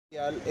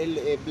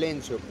El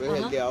Blencho,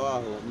 pues el de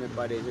abajo, me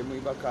parece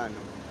muy bacano.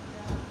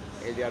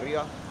 El de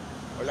arriba,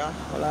 hola.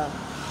 Hola.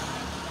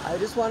 I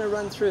just want to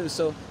run through.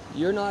 So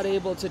you're not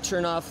able to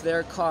turn off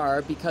their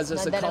car because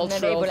it's a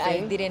cultural thing?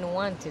 I didn't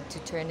want to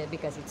turn it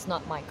because it's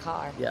not my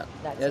car. Yeah,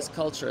 it's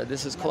culture.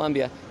 This is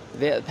Colombia.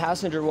 The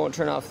passenger won't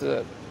turn off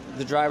the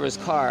driver's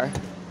car,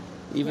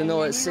 even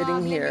though it's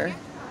sitting here.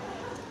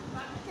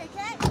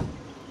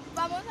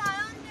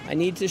 I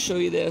need to show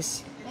you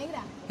this.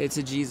 It's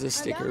a Jesus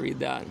sticker, read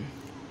that.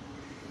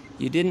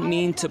 You didn't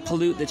mean to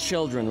pollute the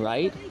children,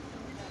 right?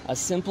 A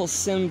simple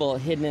symbol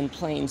hidden in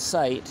plain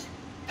sight.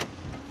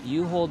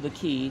 You hold the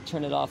key,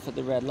 turn it off at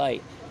the red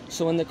light.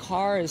 So when the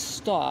car is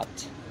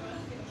stopped,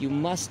 you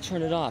must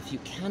turn it off. You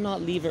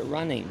cannot leave it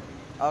running.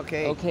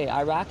 Okay. Okay,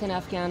 Iraq and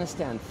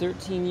Afghanistan,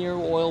 13-year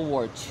oil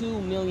war,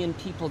 2 million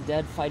people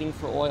dead fighting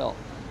for oil.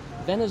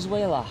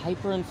 Venezuela,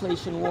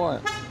 hyperinflation war.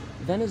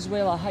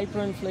 Venezuela,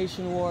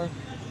 hyperinflation war.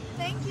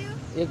 Thank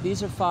you.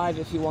 These are 5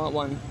 if you want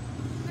one.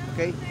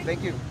 Okay,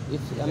 thank you.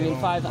 I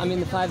mean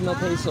the 5 mil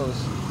pesos.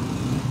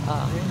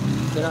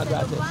 They're not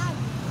gratis.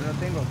 No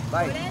tengo.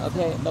 Bye.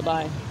 Okay,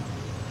 bye-bye.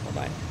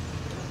 Bye-bye.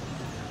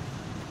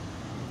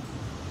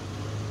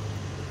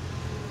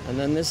 And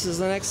then this is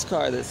the next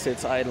car that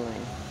sits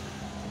idling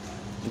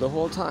the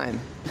whole time.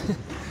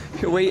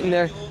 You're waiting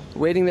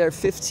there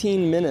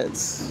 15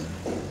 minutes.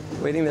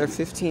 Waiting there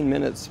 15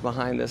 minutes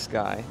behind this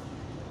guy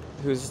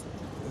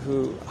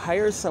who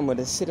hires someone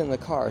to sit in the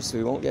car so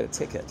he won't get a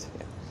ticket.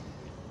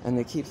 And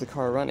they keep the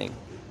car running.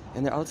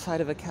 And they're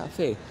outside of a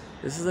cafe.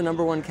 This is the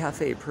 #1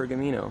 cafe,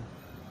 Pergamino.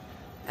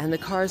 And the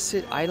cars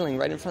sit idling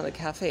right in front of the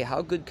cafe.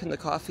 How good can the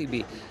coffee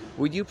be?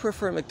 Would you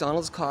prefer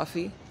McDonald's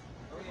coffee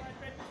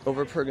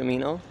over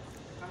Pergamino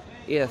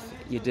if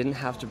you didn't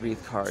have to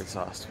breathe car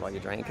exhaust while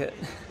you drank it?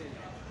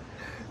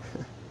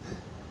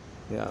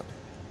 Yeah.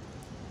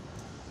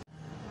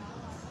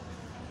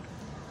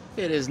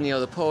 It is Neo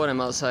the Poet.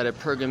 I'm outside of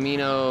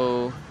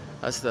Pergamino.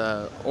 That's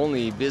the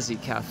only busy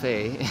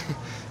cafe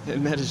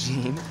in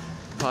Medellin.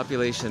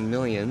 Population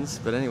millions,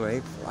 but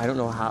anyway, I don't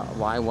know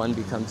why one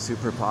becomes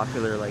super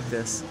popular like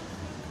this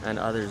and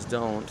others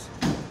don't.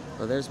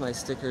 Well, there's my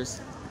stickers.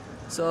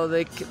 So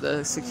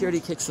the security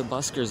kicks the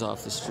buskers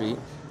off the street.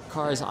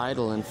 Cars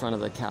idle in front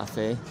of the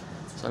cafe.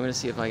 So I'm gonna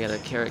see if I get a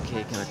carrot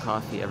cake and a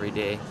coffee every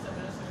day.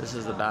 This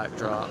is the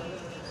backdrop.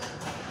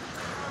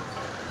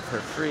 For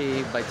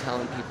free by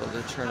telling people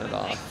to turn it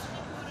off.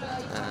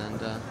 And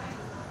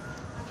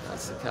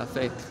that's the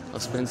cafe. I'll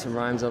spin some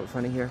rhymes out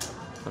front of here.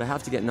 But I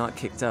have to get not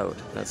kicked out.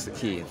 That's the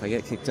key. If I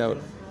get kicked out,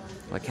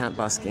 I can't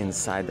busk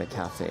inside the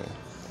cafe.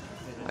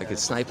 I could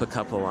snipe a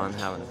couple while I'm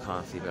having a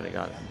coffee,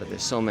 but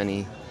there's so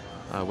many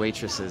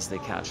waitresses, they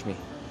catch me.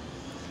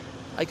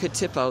 I could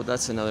tip out,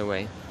 that's another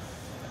way.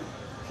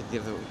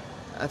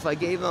 If I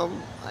gave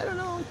them, I don't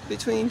know,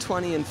 between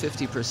 20 and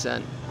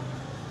 50%,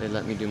 they'd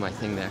let me do my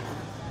thing there.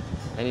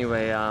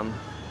 Anyway,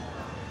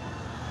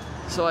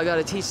 so I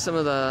gotta teach some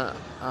of the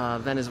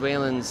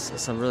Venezuelans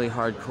some really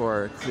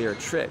hardcore, clear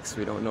tricks.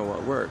 We don't know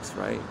what works,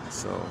 right?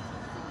 So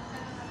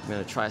I'm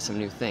gonna try some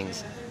new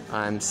things.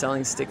 I'm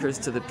selling stickers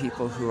to the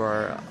people who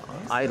are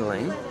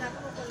idling,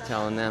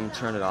 telling them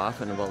turn it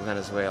off, and about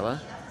Venezuela.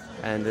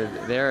 And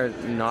they're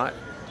not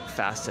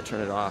fast to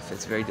turn it off.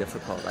 It's very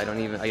difficult. I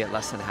get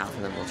less than half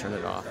of them will turn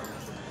it off.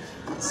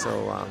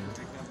 So,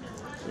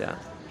 yeah.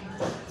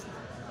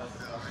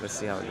 Let's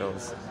see how it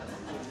goes.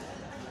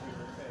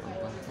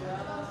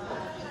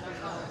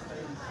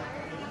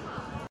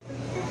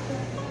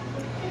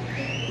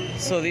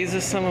 So these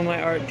are some of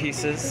my art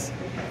pieces,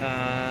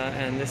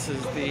 and this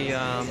is the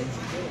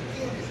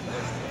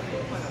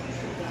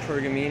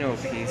Pergamino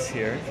piece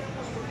here.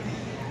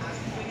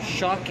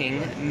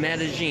 Shocking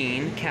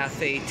Medellin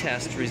cafe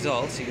test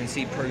results. You can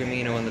see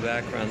Pergamino in the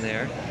background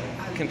there.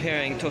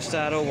 Comparing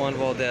Tostado, Juan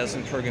Valdez,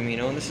 and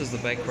Pergamino, and this is the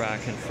bike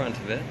rack in front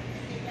of it.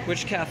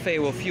 Which cafe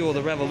will fuel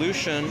the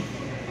revolution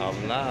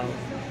of love?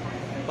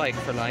 Bike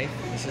for life.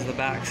 This is the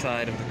back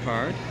side of the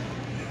card.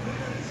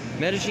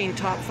 Medellin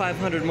top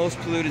 500 most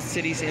polluted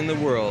cities in the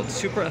world.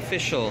 Super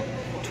official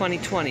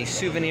 2020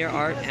 souvenir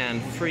art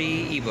and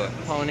free ebook.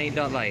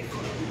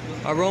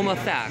 Pollinate.life. Aroma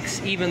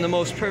facts. Even the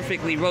most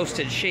perfectly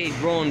roasted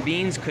shade-grown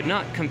beans could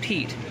not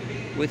compete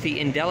with the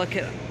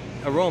indelicate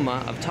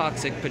aroma of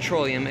toxic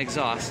petroleum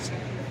exhaust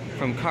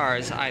from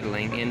cars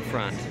idling in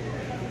front.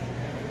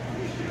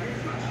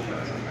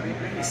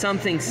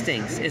 Something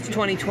stinks. It's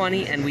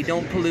 2020 and we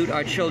don't pollute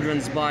our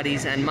children's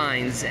bodies and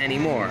minds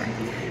anymore.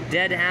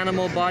 Dead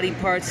animal body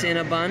parts in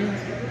a bun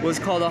was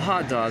called a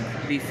hot dog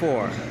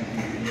before.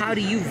 How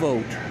do you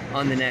vote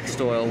on the next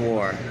oil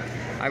war?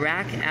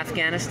 Iraq,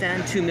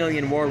 Afghanistan, 2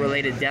 million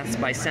war-related deaths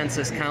by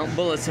census count,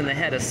 bullets in the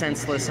head a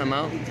senseless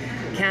amount.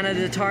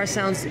 Canada tar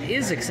sounds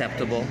is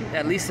acceptable,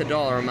 at least a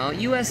dollar amount.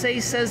 USA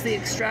says the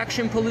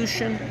extraction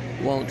pollution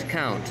won't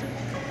count.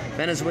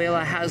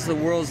 Venezuela has the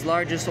world's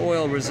largest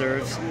oil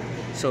reserves,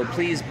 so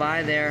please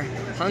buy their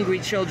hungry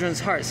children's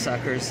heart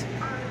suckers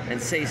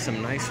and say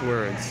some nice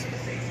words.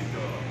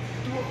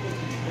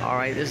 All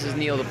right, this is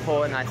Neil the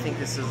Poet, and I think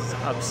this is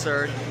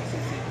absurd.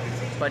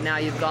 But now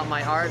you've got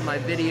my art, my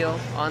video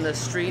on the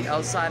street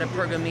outside of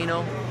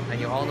Pergamino,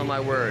 and you all know my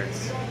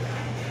words.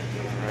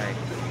 All right.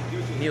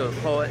 Neil, the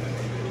poet,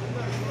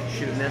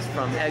 shooting this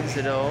from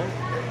Exito,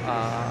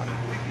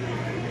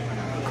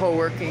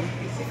 co-working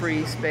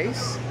free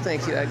space.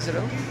 Thank you,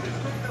 Exito.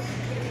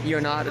 You're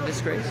not a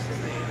disgrace.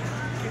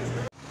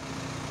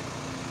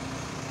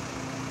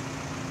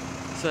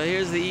 So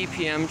here's the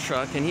EPM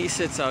truck, and he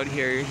sits out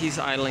here. He's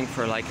idling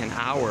for like an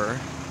hour.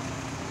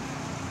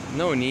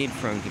 No need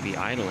for him to be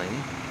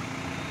idling.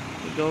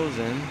 He goes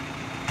in.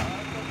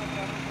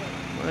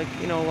 Like,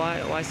 you know,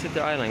 why sit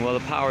there idling? Well,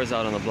 the power's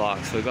out on the block,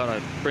 so we've got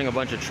to bring a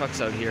bunch of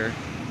trucks out here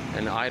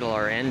and idle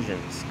our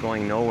engines,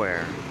 going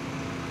nowhere.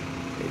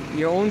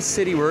 Your own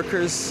city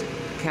workers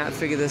can't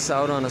figure this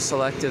out on a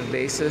selective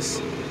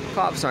basis.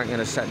 Cops aren't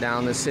going to shut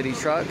down the city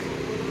truck.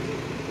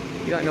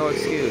 You got no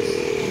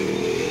excuse.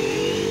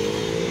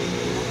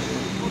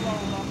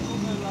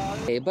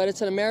 But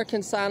it's an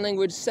American Sign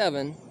Language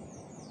 7.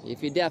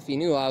 If you're deaf, you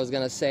knew what I was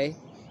going to say.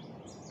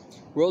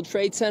 World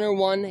Trade Center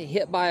 1,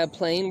 hit by a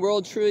plane.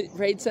 World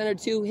Trade Center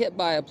 2, hit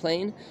by a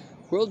plane.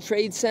 World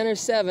Trade Center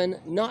 7,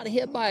 not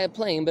hit by a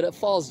plane, but it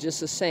falls just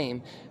the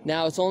same.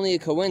 Now, it's only a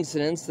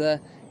coincidence. The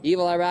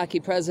evil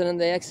Iraqi president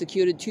they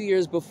executed 2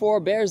 years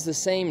before bears the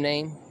same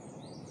name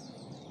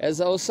as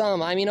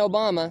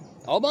Obama.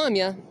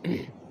 Obama.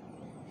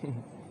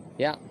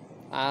 Yeah,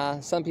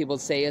 some people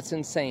say it's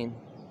insane.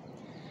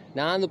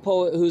 Now, I'm the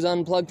poet who's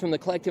unplugged from the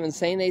collective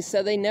insane. They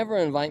said they never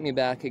invite me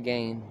back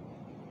again.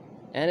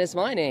 And it's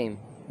my name,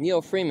 Neil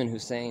Freeman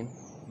Hussein.